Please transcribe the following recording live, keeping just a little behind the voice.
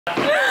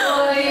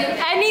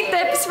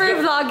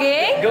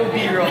vlogging? Go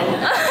B-roll.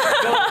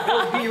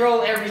 Go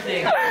B-roll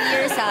everything. Be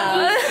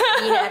yourself.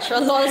 Be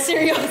natural. Lol,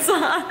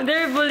 seryoso.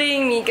 They're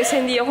bullying me kasi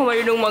hindi ako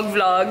marunong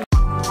mag-vlog.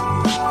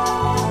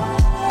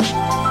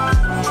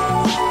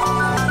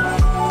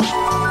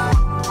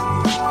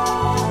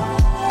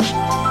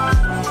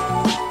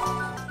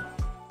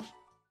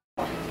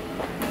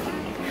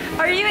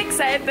 Are you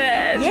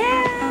excited?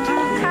 Yeah!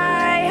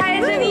 Hi! Hi,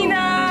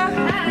 Janina!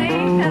 Hi!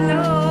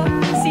 Hello!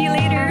 See you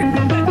later!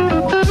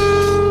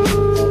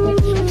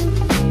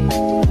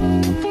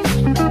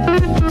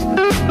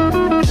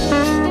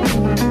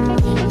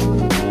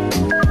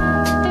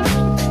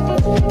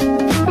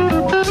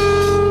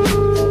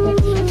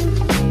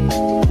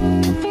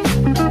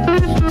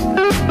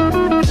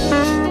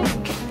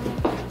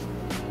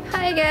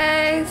 Hi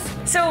guys!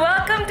 So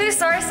welcome to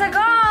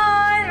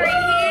Sorsogon! We're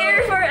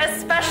here for a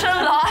special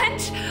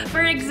launch for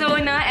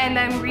Rexona, and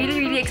I'm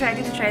really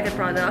excited to try the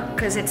product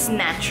because it's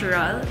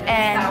natural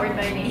and powered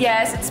by nature.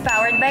 Yes, it's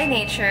powered by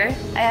nature.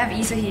 I have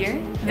Isa here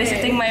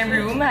visiting my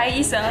room. Hi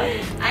Isa.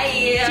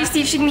 Hi. She's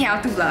teaching me how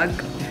to vlog.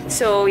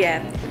 So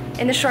yeah,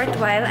 in a short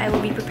while I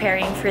will be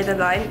preparing for the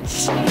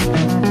lunch.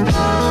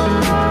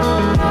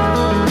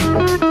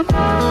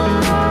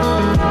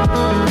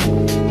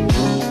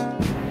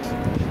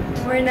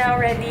 We're now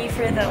ready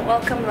for the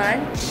welcome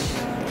lunch.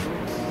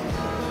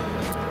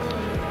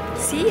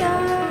 See ya!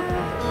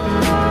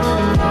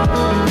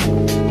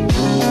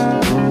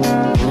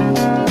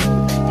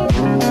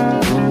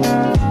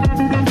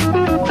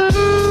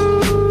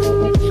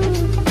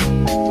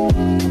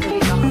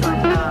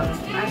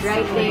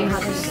 Writing, how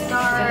to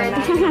start,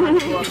 how to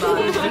go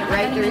about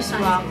writer's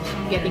block,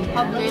 getting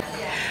published.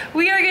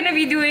 We are gonna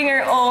be doing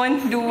our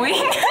own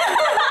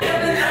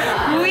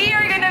We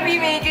are gonna be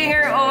making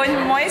our own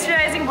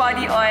moisturizing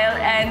body oil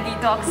and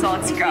detox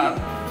salt scrub.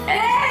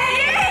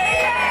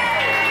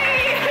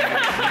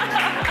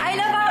 I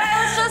love how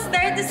I was just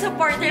there to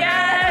support you.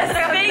 Yes!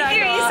 Thank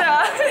you,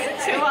 Isa!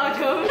 You're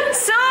welcome.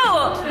 So,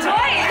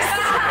 Joyce!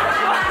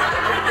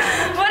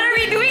 What are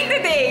we doing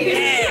today?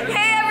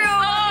 Hey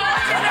everyone!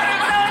 Welcome to the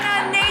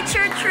Rexona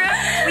Nature Trip!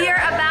 We are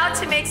about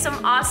to make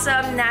some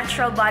awesome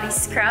natural body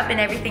scrub and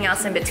everything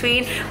else in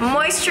between.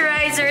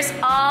 Moisturizers,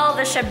 all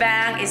the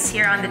shebang is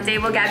here on the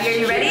table. Gabbi, are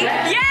you ready?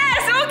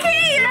 Yes!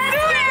 Okay! Let's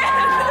do it!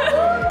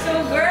 So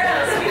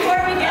girls,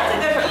 before we get to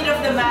the meat of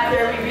the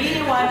matter, we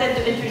really wanted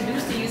to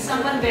introduce to you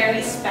someone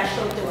very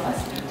special to us.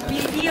 We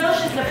feel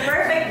she's the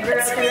perfect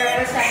girl to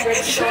represent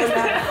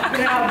Rexona.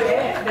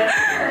 Grabe, that's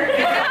her.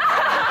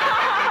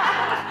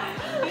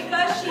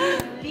 Because she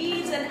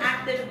leads an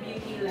active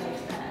beauty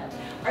lifestyle.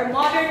 Our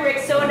modern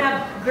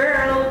Rexona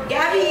girl,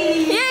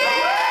 Gabbi! Yay!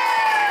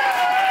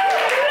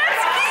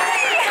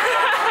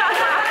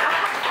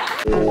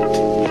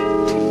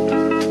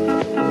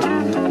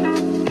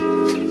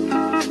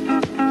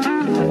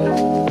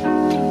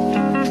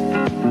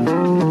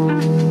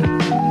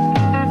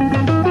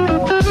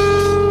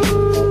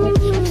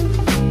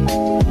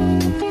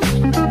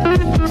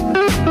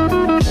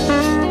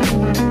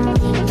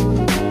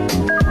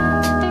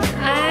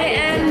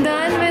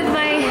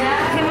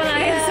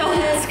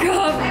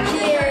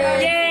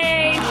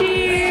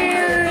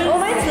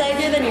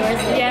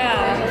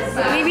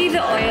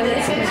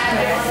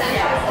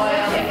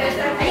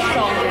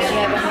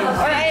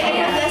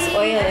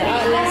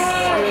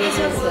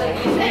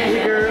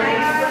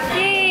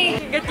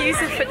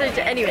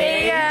 Anyway,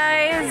 hey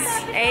guys!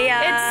 Hey,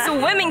 it's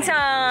swimming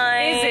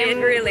time! Is it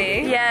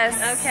really? Yes.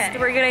 Okay.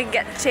 We're gonna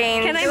get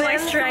changed. Can I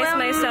moisturize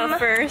myself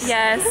first?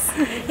 Yes.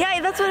 Yeah,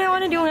 that's what I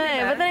want to do,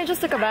 but then I just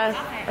took a bath.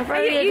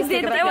 You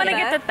did, but I want to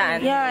get the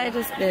tan. Yeah, I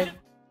just did.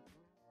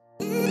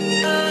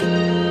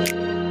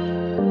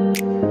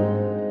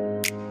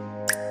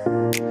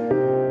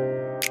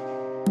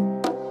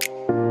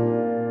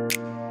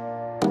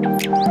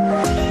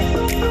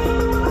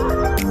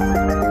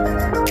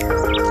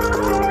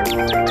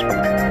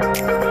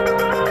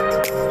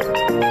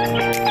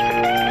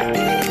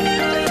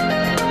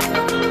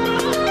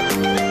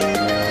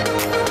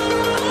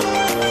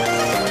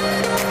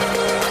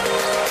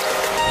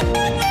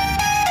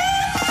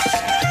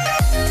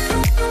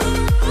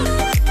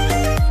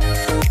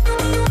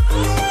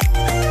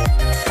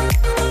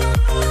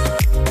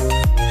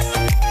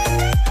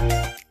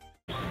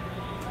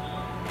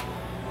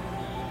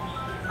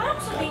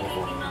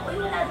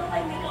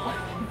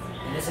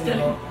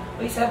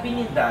 Sabi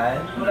ni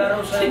Dan, wala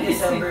raw siya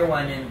December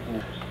 1 and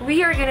 2.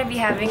 We are gonna be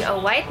having a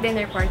white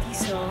dinner party,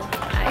 so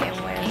I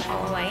am wearing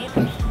all white.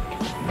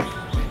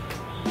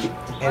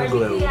 And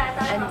glow.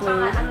 And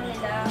blue.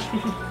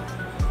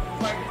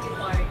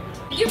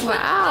 You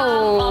put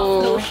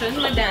off lotion,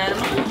 madam,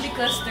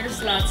 because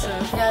there's lots of...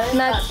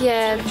 Not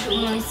yet.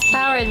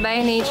 Powered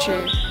by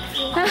nature.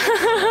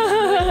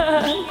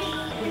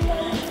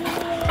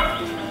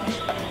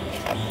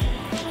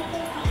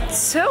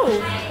 So,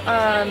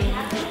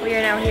 we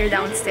are now here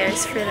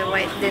downstairs for the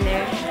white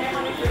dinner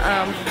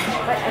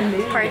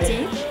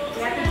party.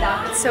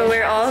 So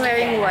we're all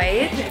wearing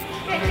white.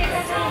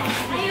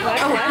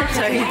 Oh, what?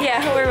 Sorry.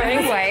 Yeah, we're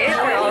wearing white.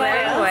 We're all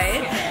wearing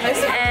white.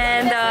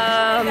 And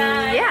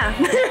yeah.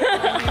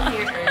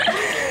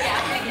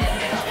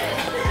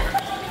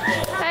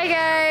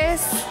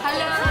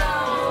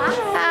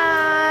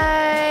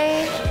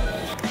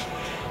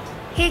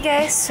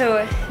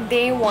 So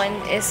day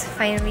 1 is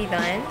finally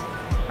done.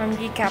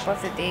 Recap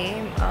of the day.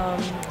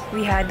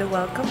 We had the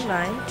welcome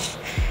lunch,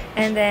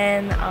 and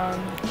then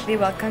they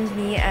welcomed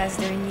me as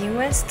their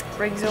newest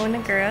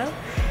Rexona girl,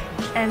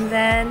 and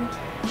then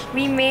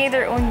we made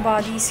our own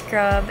body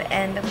scrub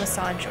and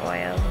massage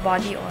oil,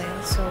 body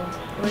oil. So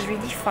it was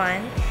really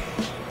fun,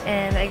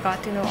 and I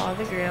got to know all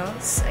the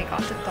girls. I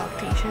got to talk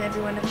to each and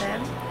every one of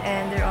them,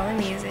 and they're all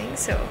amazing.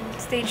 So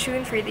stay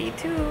tuned for day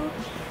 2.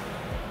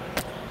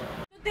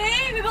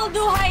 Today we will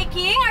do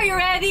hiking. Are you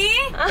ready?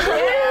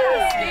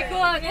 Yes. Okay,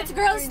 good. It's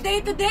Girls'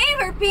 Day today.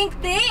 We're Pink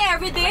Day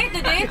every day.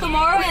 Today,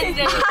 tomorrow, and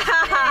then.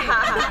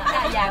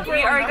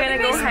 We are gonna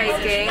go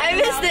hiking. I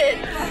missed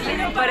it.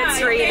 But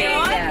it's raining.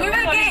 We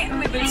will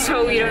get.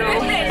 So we don't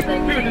know.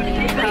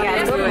 Hey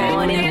guys, good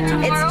morning.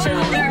 It's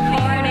just good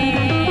morning.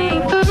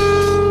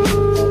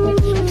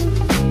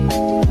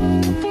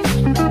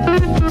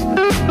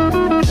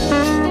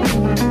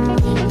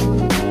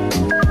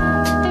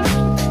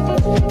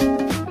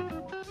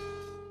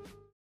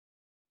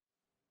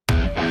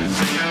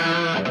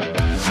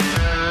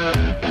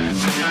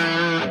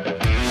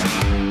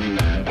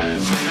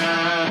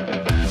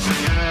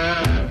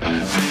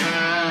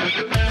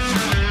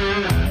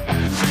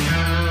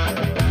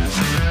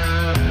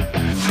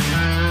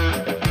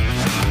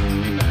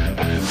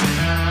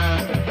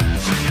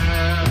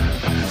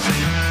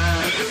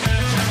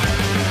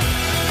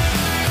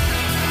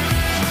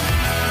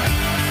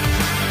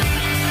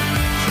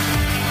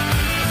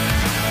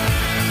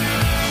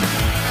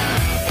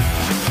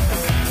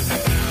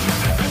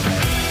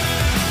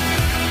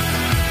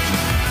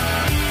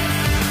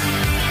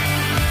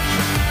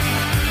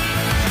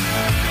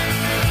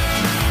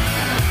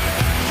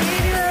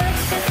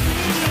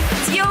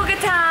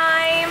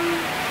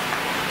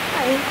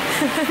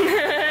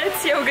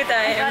 It's yoga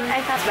time.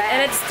 I thought bad.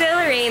 And it's still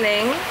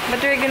raining,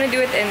 but we're gonna do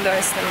it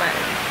indoors naman.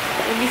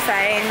 We'll be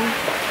fine.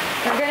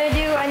 We're gonna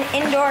do an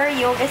indoor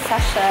yoga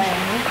session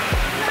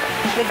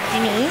with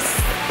Denise,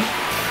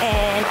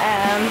 and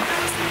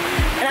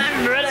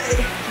I'm ready.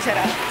 Shut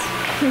up.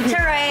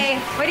 Charay.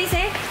 What do you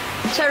say?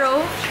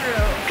 Charo.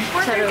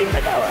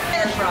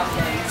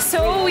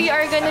 So we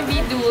are gonna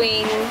be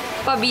doing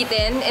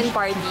pabitin and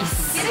parties.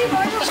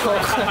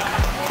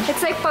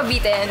 It's like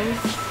pabitin,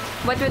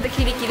 but with the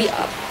kili-kili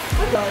up.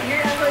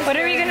 What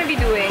are we gonna be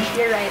doing?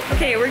 You're right.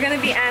 Okay, we're gonna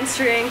be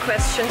answering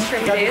questions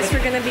from this.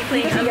 We're gonna be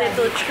playing a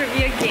little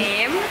trivia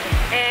game,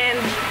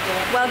 and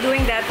while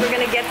doing that, we're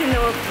gonna get to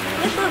know a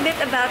little bit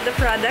about the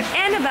product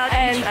and about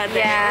each other.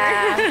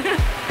 Yeah.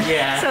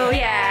 Yeah. So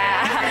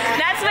yeah,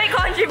 that's my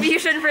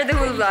contribution for the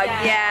whole vlog.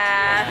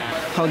 Yeah.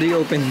 How do you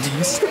open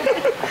these?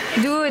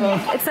 Dude,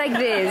 it's like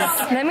this.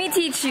 Let me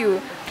teach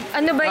you.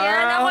 Ano ba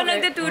yan? Ah, Ako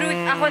okay. nagtuturo.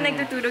 Ako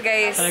nagtuturo,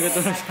 guys.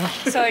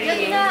 Sorry.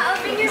 I'll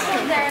bring your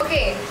phone there.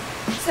 Okay,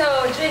 so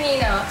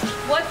Janina,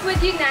 what would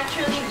you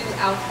naturally do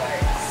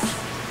outdoors?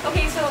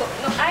 Okay, so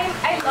no,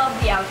 I love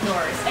the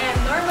outdoors, and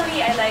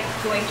normally I like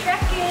going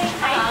trekking,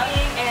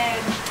 hiking, and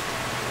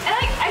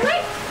I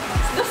like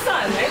the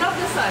sun. I love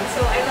the sun,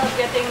 so I love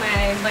getting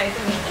my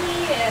vitamin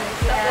E and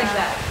stuff like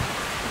that.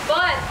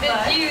 But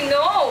did you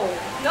know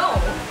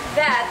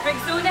that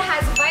Rexona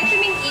has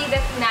vitamin E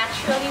that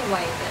naturally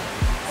whitens?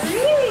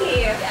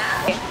 Really?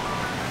 Yeah.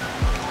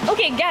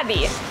 Okay,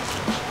 Gabby,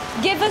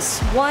 give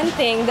us one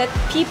thing that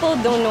people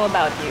don't know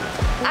about you.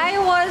 I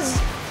was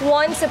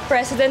once a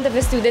president of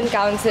a student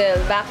council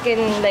back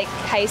in like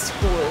high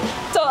school.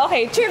 So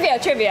okay, trivia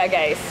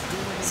guys.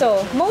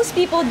 So most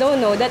people don't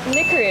know that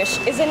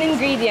licorice is an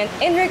ingredient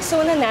in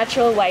Rexona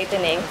natural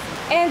whitening,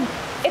 and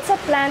it's a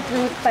plant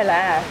root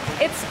pala.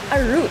 It's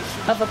a root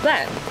of a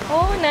plant.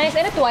 Oh, nice.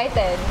 And it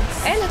whitens.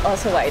 And it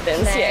also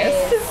whitens, yes.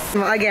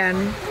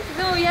 Again.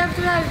 No, you have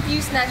to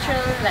use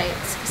natural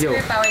lights. Yo.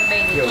 We're powered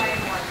by nature.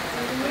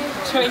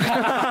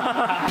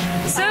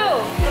 So,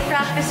 To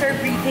practice our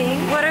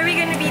breathing. what are we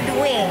gonna be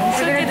doing?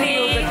 So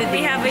today,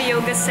 we have a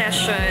yoga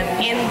session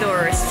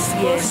indoors.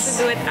 Supposed to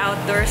do it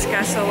outdoors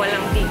kaso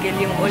walang tigil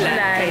yung ulan.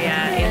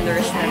 Kaya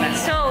indoors na lang.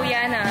 So,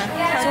 Yana,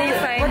 how do you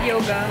find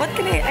yoga? What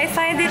can I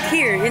find it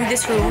here in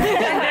this room.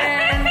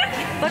 And then,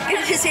 what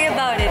can I say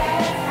about it?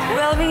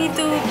 Well, we need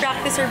to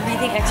practice our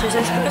breathing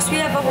exercise because we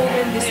have a hole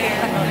in this room.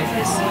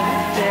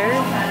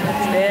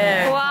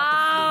 There.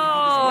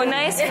 Wow!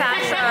 Nice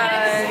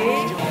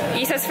fashion!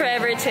 Isa's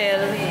forever chill.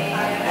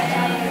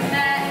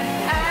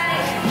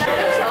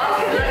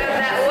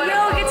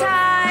 Yoga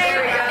time!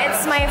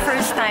 It's my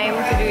first time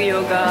to do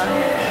yoga,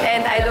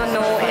 and I don't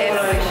know if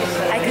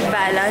I could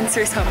balance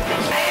or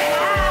something.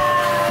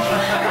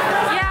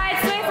 Yeah,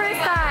 it's my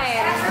first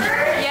time.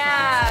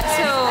 Yeah,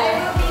 so.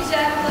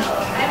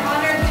 I'm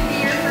honored to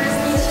be your first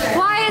teacher.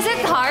 Why is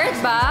it hard,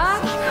 ba?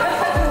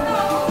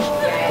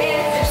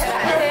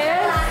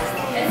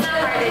 It's not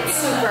hard, it's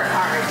super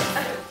hard.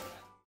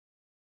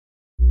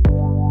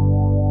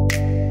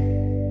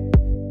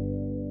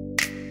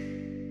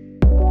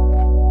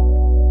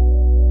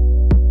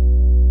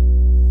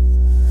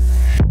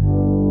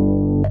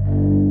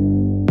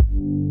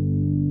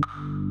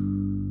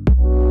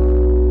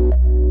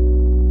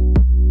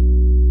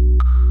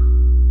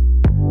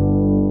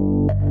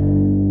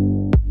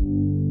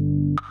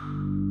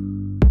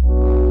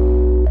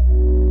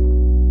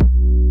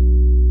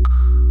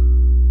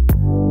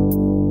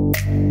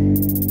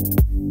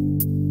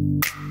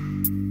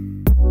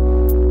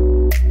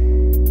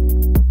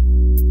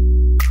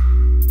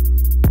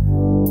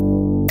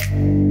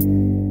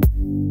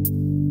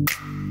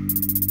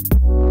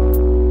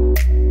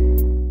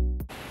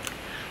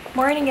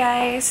 morning,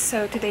 guys!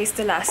 So today's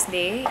the last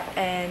day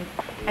and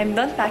I'm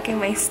done packing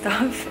my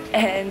stuff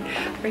and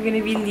we're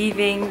gonna be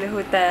leaving the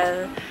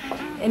hotel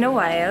in a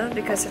while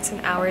because it's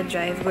an hour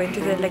drive going to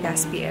the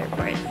Legazpi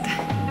airport.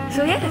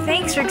 So yeah,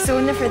 thanks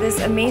Rexona for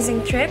this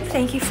amazing trip.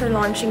 Thank you for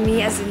launching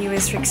me as the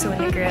newest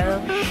Rexona girl.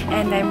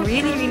 And I'm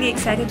really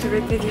excited to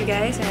work with you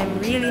guys and I'm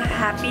really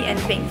happy and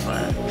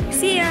thankful.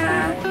 See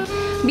ya!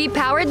 Be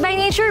powered by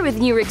nature with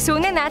new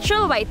Rexona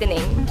Natural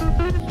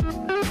Whitening.